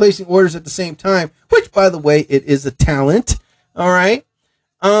and placing orders at the same time, which, by the way, it is a talent. All right.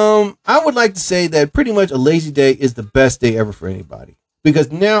 I would like to say that pretty much a lazy day is the best day ever for anybody.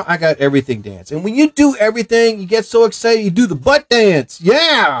 Because now I got everything dance. And when you do everything, you get so excited, you do the butt dance.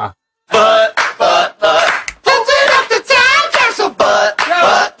 Yeah. Butt. Put it up the time capsule. Butt.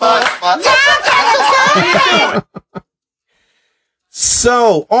 Time capsule.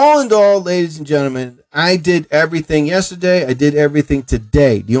 So, all in all, ladies and gentlemen, I did everything yesterday. I did everything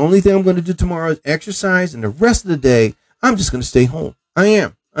today. The only thing I'm going to do tomorrow is exercise. And the rest of the day, I'm just going to stay home. I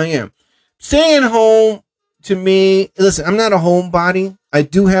am. Staying home, to me, listen, I'm not a homebody. I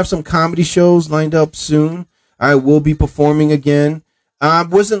do have some comedy shows lined up soon. I will be performing again. I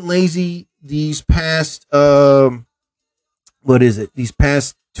wasn't lazy these past, these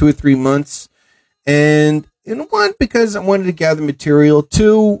past 2 or 3 months. And, one, because I wanted to gather material.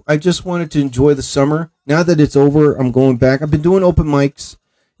 2, I just wanted to enjoy the summer. Now that it's over, I'm going back. I've been doing open mics.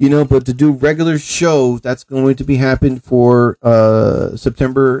 But to do regular shows, that's going to be happening for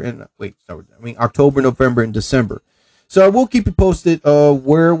October, November, and December. So I will keep you posted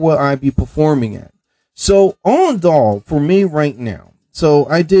where will I be performing at. So all in all, for me right now, so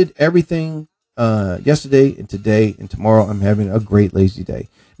I did everything yesterday and today and tomorrow. I'm having a great lazy day.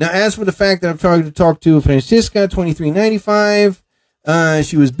 Now, as for the fact that I'm trying to talk to Francisca, 2395,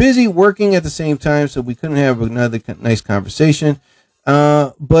 she was busy working at the same time, so we couldn't have another nice conversation.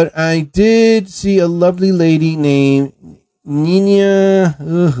 But I did see a lovely lady named Nina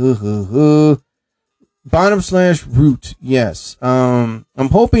 /root. Yes. I'm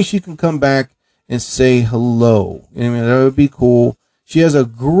hoping she can come back and say hello. That would be cool. She has a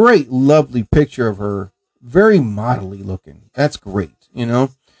great, lovely picture of her. Very modelly looking. That's great,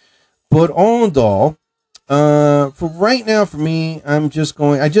 But all in all, for right now, for me, I'm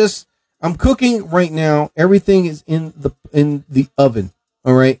cooking right now. Everything is in the oven.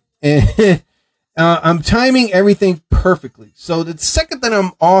 All right. And I'm timing everything perfectly. So the second that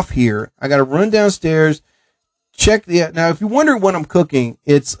I'm off here, I got to run downstairs, check now, if you wonder what I'm cooking,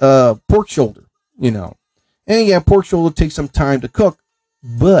 it's pork shoulder, And yeah, pork shoulder takes some time to cook,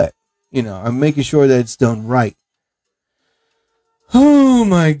 but I'm making sure that it's done right. Oh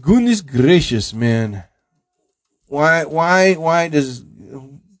my goodness gracious, man. Why does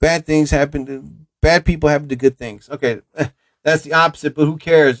bad things happen to bad people happen to good things? Okay, that's the opposite, but who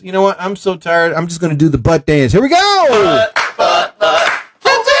cares? You know what? I'm so tired. I'm just going to do the butt dance. Here we go. Butt. Put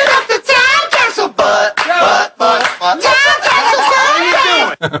it up the time capsule. Butt. Time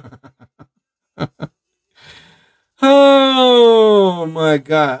capsule. Oh my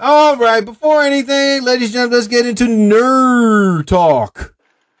God. All right. Before anything, ladies and gentlemen, let's get into nerd talk.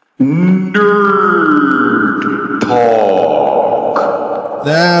 Nerd talk.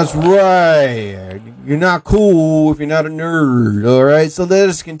 That's right. You're not cool if you're not a nerd. All right. So let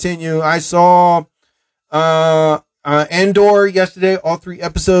us continue. I saw Andor yesterday, all 3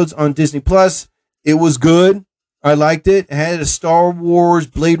 episodes on Disney Plus. It was good. I liked it. It had a Star Wars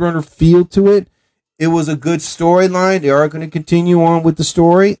Blade Runner feel to it. It was a good storyline. They are going to continue on with the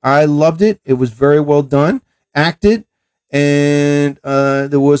story. I loved it. It was very well done, acted, and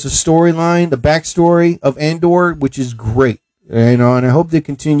there was a storyline, the backstory of Andor, which is great. And I hope they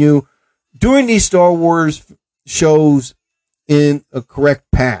continue doing these Star Wars shows in a correct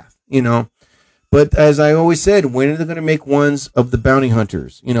path, But as I always said, when are they going to make ones of the bounty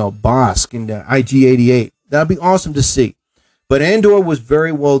hunters, Bosk and IG-88? That'd be awesome to see. But Andor was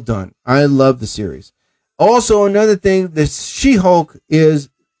very well done. I love the series. Also, another thing, the She-Hulk is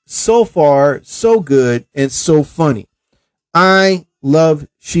so far so good and so funny. I love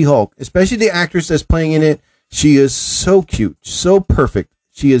She-Hulk, especially the actress that's playing in it. She is so cute, so perfect.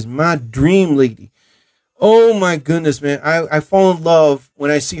 She is my dream lady. Oh my goodness, man. I fall in love when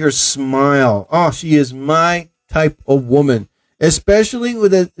I see her smile. Oh, she is my type of woman, especially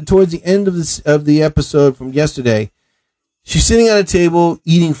towards the end of the episode from yesterday. She's sitting at a table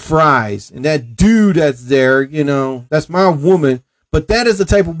eating fries, and that dude that's there, that's my woman. But that is the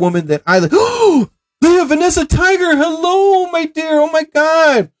type of woman that I like. Oh, Leah Vanessa Tiger. Hello, my dear. Oh my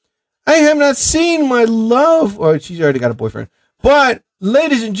God. I have not seen my love. Or she's already got a boyfriend. But,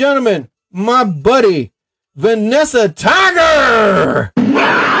 ladies and gentlemen, my buddy, Vanessa Tiger.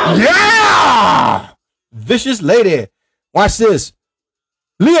 Yeah! Vicious lady. Watch this.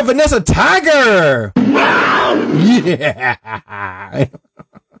 Leah Vanessa Tiger. Yeah.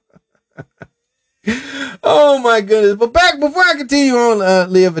 Oh my goodness. But before I continue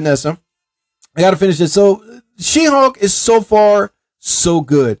on, Leah Vanessa, I gotta finish this. So She-Hulk is so far so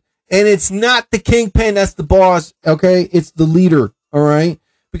good. And it's not the Kingpin that's the boss, okay? It's the leader, all right?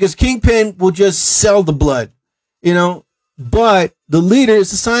 Because Kingpin will just sell the blood, you know? But the leader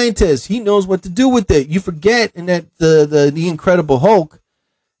is a scientist. He knows what to do with it. You forget in that the Incredible Hulk,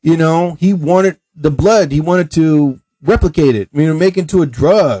 you know, he wanted the blood. He wanted to replicate it, make it into a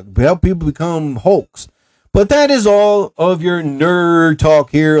drug, help people become Hulks. But that is all of your nerd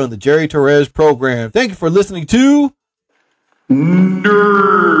talk here on the Jerry Torres program. Thank you for listening to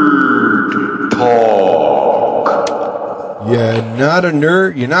Nerd Talk. You're not a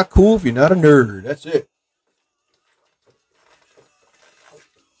nerd. You're not cool if you're not a nerd. That's it.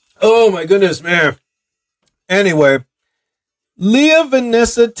 Oh my goodness, man. Anyway, Leah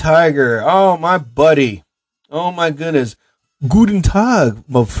Vanessa Tiger. Oh, my buddy. Oh my goodness. Guten Tag,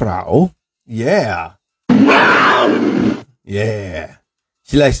 Frau. Yeah. Yeah.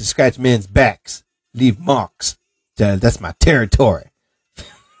 She likes to scratch men's backs, leave marks. That's my territory.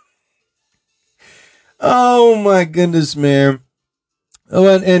 Oh my goodness, man.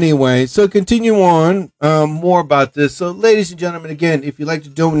 Well, anyway, so continue on. More about this. So, ladies and gentlemen, again, if you'd like to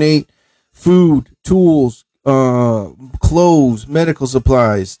donate food, tools, clothes, medical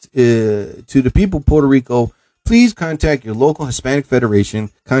supplies to the people of Puerto Rico, please contact your local Hispanic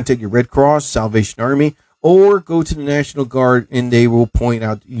Federation, contact your Red Cross, Salvation Army, or go to the National Guard and they will point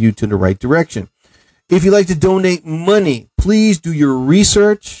out you to the right direction. If you'd like to donate money, please do your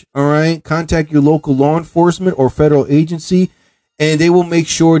research, all right? Contact your local law enforcement or federal agency, and they will make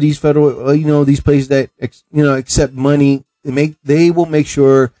sure these federal, these places that, accept money, they will make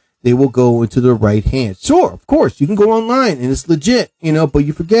sure they will go into the right hands. Sure, of course, you can go online and it's legit, but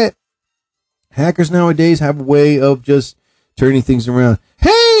you forget, hackers nowadays have a way of just turning things around.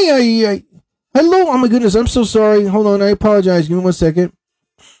 Hey, hello, oh my goodness, I'm so sorry. Hold on, I apologize. Give me 1 second.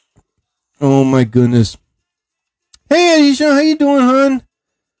 Oh my goodness. Hey, Aisha, how you doing, hon?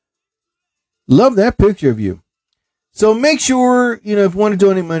 Love that picture of you. So make sure, if you want to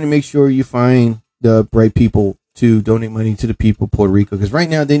donate money, make sure you find the right people to donate money to the people of Puerto Rico, because right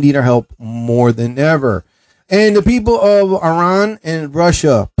now they need our help more than ever. And the people of Iran and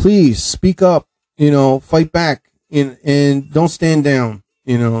Russia, please speak up, fight back and don't stand down.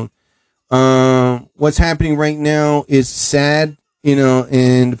 What's happening right now is sad,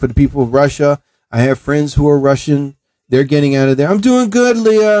 and for the people of Russia, I have friends who are Russian. They're getting out of there. I'm doing good,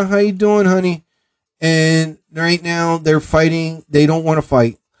 Leah. How you doing, honey? And right now they're fighting. They don't want to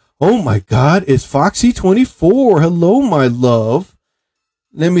fight. Oh my God, it's Foxy24. Hello, my love.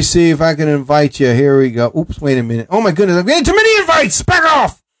 Let me see if I can invite you. Here we go. Oops, wait a minute. Oh my goodness, I'm getting too many invites. Back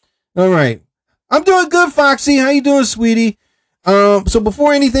off. All right. I'm doing good, Foxy. How you doing, sweetie? So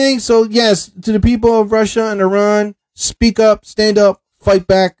before anything, yes, to the people of Russia and Iran, speak up, stand up, fight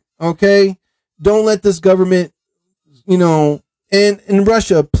back. Okay. Don't let this government, and in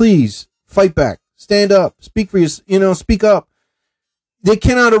Russia, please fight back, stand up, speak for you, speak up. They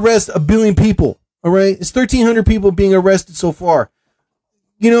cannot arrest 1 billion people. All right. It's 1,300 people being arrested so far.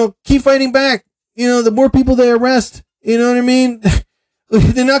 Keep fighting back. The more people they arrest, you know what I mean?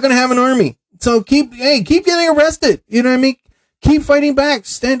 They're not going to have an army. So keep getting arrested. You know what I mean? Keep fighting back.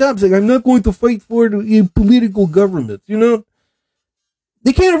 Stand up. It's like, I'm not going to fight for the political government.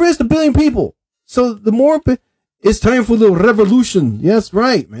 They can't arrest 1 billion people. So the more, it's time for the revolution. Yes,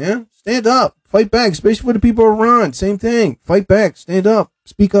 right, man. Stand up. Fight back, especially for the people of Iran. Same thing. Fight back. Stand up.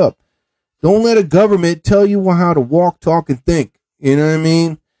 Speak up. Don't let a government tell you how to walk, talk, and think. You know what I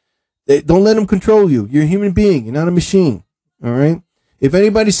mean? Don't let them control you. You're a human being. You're not a machine. All right? If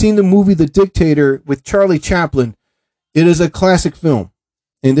anybody's seen the movie The Dictator with Charlie Chaplin, it is a classic film.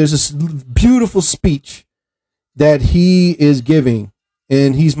 And there's this beautiful speech that he is giving,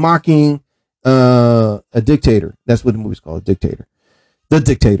 and he's mocking a dictator. That's what the movie's called, Dictator. The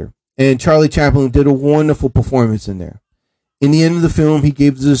Dictator. And Charlie Chaplin did a wonderful performance in there. In the end of the film, he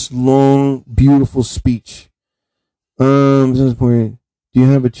gave this long, beautiful speech. Do you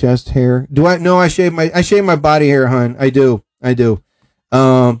have a chest hair? Do I? No, I shave my body hair, hon. I do.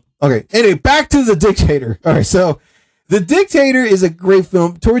 Okay. Anyway, back to The Dictator. All right. So The Dictator is a great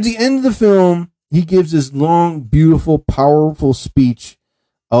film. Towards the end of the film, he gives this long, beautiful, powerful speech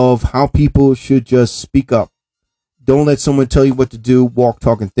of how people should just speak up. Don't let someone tell you what to do, walk,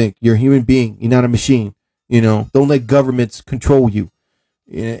 talk, and think. You're a human being. You're not a machine. Don't let governments control you.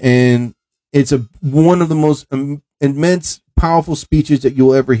 And it's one of the most immense, powerful speeches that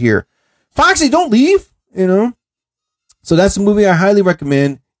you'll ever hear. Foxy, don't leave. So that's the movie I highly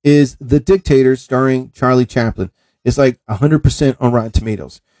recommend. Is The Dictator, starring Charlie Chaplin. It's like 100% on Rotten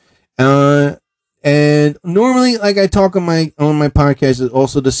Tomatoes. And normally, like I talk on my podcast, it's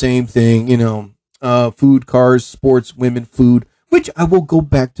also the same thing. Food, cars, sports, women, food, which I will go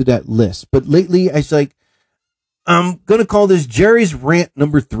back to that list. But lately, I was like, I'm gonna call this Jerry's Rant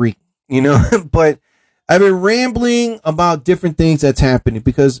number 3. But I've been rambling about different things that's happening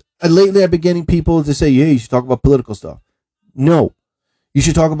because lately I've been getting people to say, "Yeah, you should talk about political stuff." No. You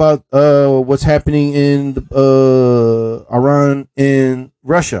should talk about what's happening in Iran and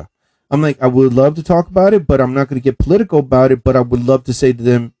Russia. I'm like, I would love to talk about it, but I'm not going to get political about it. But I would love to say to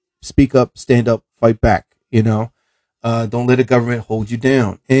them, speak up, stand up, fight back. Don't let the government hold you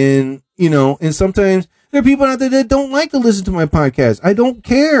down. And, and sometimes there are people out there that don't like to listen to my podcast. I don't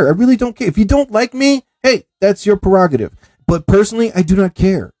care. I really don't care. If you don't like me, hey, that's your prerogative. But personally, I do not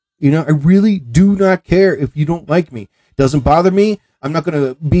care. I really do not care if you don't like me. It doesn't bother me. I'm not going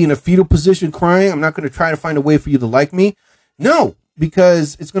to be in a fetal position crying. I'm not going to try to find a way for you to like me. No,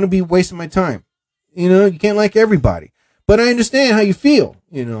 because it's going to be wasting my time. You can't like everybody. But I understand how you feel,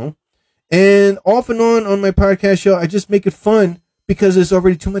 And off and on my podcast show, I just make it fun because there's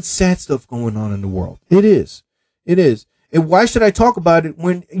already too much sad stuff going on in the world. It is. And why should I talk about it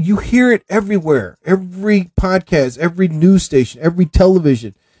when you hear it everywhere? Every podcast, every news station, every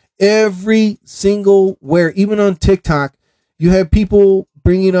television, every single where, even on TikTok, you have people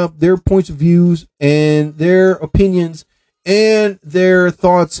bringing up their points of views and their opinions and their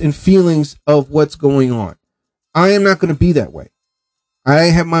thoughts and feelings of what's going on. I am not going to be that way. I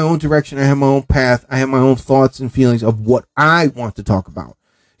have my own direction. I have my own path. I have my own thoughts and feelings of what I want to talk about.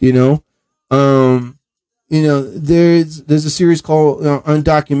 There's a series called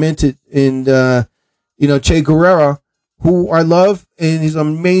Undocumented, and Che Guerrero, who I love, and he's an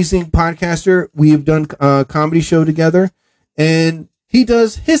amazing podcaster. We have done a comedy show together. And he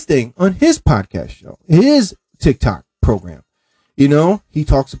does his thing on his podcast show, his TikTok program. He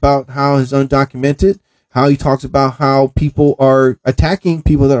talks about how he's undocumented, how he talks about how people are attacking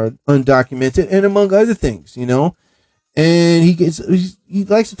people that are undocumented, and among other things, And he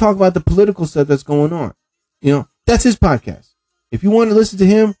likes to talk about the political stuff that's going on. That's his podcast. If you want to listen to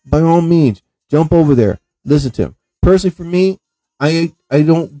him, by all means, jump over there, listen to him. Personally, for me, I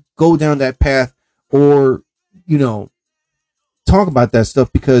don't go down that path or, talk about that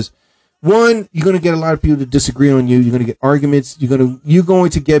stuff because, one, you're going to get a lot of people to disagree on you. You're going to get arguments. You're going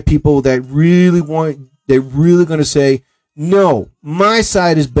to get people that they're really going to say, no, my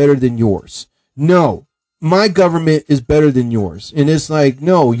side is better than yours. No, my government is better than yours. And it's like,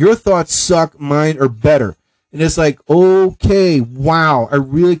 no, your thoughts suck. Mine are better. And it's like, okay, wow, I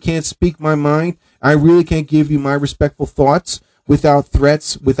really can't speak my mind. I really can't give you my respectful thoughts without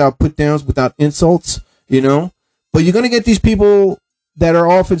threats, without put downs, without insults, But you're going to get these people that are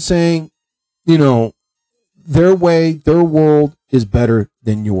often saying, their way, their world is better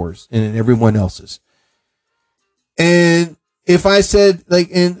than yours and everyone else's. And if I said,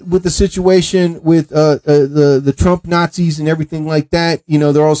 with the situation with the Trump Nazis and everything like that,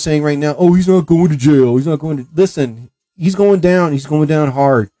 they're all saying right now, oh, he's not going to jail. He's not going to. Listen, he's going down. He's going down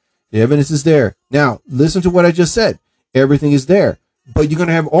hard. The evidence is there. Now, listen to what I just said. Everything is there. But you're going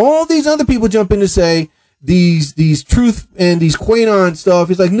to have all these other people jump in to say, these truth and these QAnon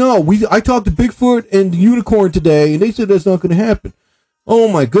stuff. It's like, no, I talked to Bigfoot and the unicorn today, and they said that's not going to happen. Oh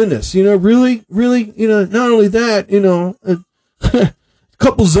my goodness, really, not only that, a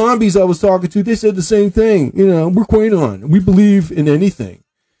couple zombies I was talking to, they said the same thing. We're QAnon. We believe in anything.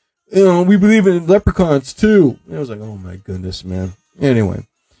 We believe in leprechauns too. And I was like, oh my goodness, man. Anyway,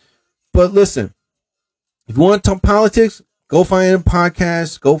 but listen, if you want to talk politics, go find a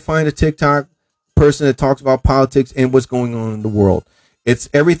podcast, go find a TikTok person that talks about politics and what's going on in the world.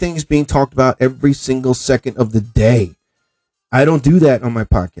 Everything is being talked about every single second of the day. I don't do that on my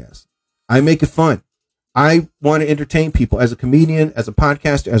podcast. I make it fun. I want to entertain people as a comedian, as a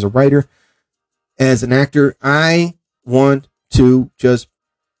podcaster, as a writer, as an actor. I want to just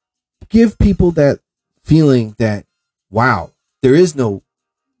give people that feeling that, wow, there is no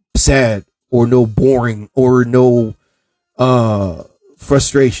sad or no boring or no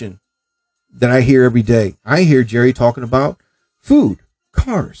frustration that I hear every day. I hear Jerry talking about food,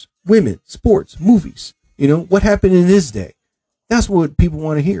 cars, women, sports, movies. What happened in his day. That's what people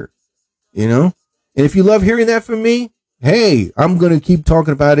want to hear, And if you love hearing that from me, hey, I'm going to keep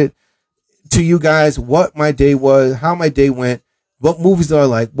talking about it to you guys what my day was, how my day went, what movies do I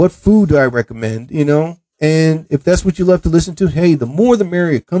like, what food do I recommend, you know? And if that's what you love to listen to, hey, the more the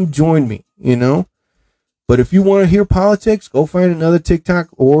merrier. Come join me, you know? But if you want to hear politics, go find another TikTok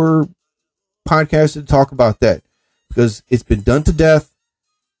or podcast to talk about that, because it's been done to death.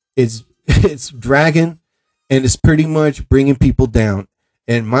 It's dragging, and it's pretty much bringing people down.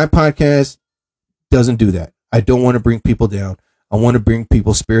 And my podcast doesn't do that. I don't want to bring people down. I want to bring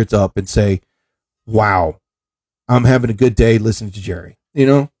people's spirits up and say, wow, I'm having a good day listening to Jerry, you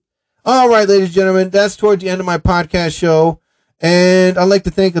know? All right, ladies and gentlemen, that's toward the end of my podcast show. And I'd like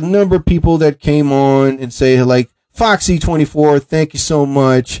to thank a number of people that came on and say, like, Foxy24, thank you so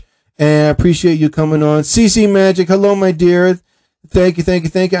much. And I appreciate you coming on. CC Magic, hello, my dear. Thank you.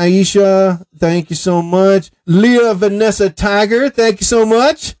 Aisha, thank you so much. Leah Vanessa Tiger, thank you so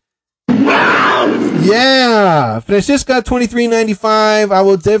much. Yeah. Francisca 2395, I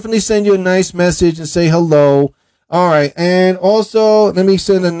will definitely send you a nice message and say hello. All right. And also, let me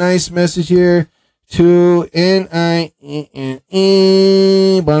send a nice message here to NINE/root.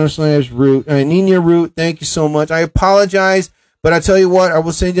 Nina Root, thank you so much. I apologize, but I tell you what, I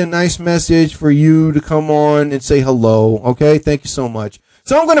will send you a nice message for you to come on and say hello. Okay? Thank you so much.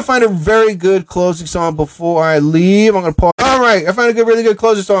 So I'm going to find a very good closing song before I leave. I'm going to pause. All right. I found a really good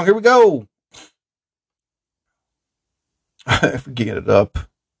closing song. Here we go. I forget it up.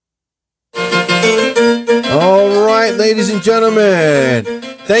 All right, ladies and gentlemen,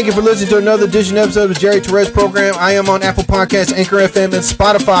 thank you for listening to another edition episode of the Jerry Torres program. I am on Apple Podcasts, Anchor FM, and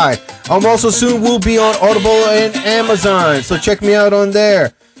Spotify. I'm also soon will be on Audible and Amazon, so check me out on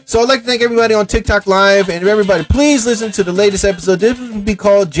there. So I'd like to thank everybody on TikTok Live, and everybody, please listen to the latest episode. This will be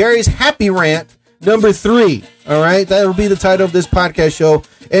called Jerry's Happy Rant number 3. All right, that will be the title of this podcast show.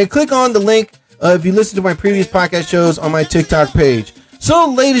 And click on the link if you listen to my previous podcast shows on my TikTok page.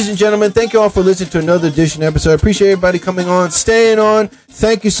 So, ladies and gentlemen, thank you all for listening to another edition episode. I appreciate everybody coming on, staying on.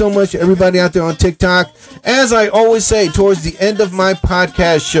 Thank you so much, everybody out there on TikTok. As I always say towards the end of my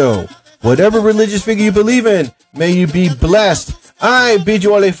podcast show, whatever religious figure you believe in, may you be blessed. I bid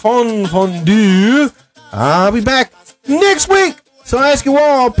you all a fondue. I'll be back next week. So I ask you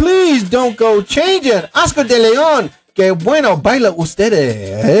all, please don't go changing. Oscar de Leon, que bueno baila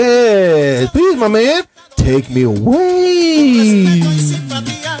ustedes. Please, my man. Take me away.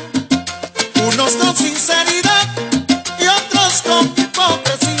 Unos con sinceridad y otros con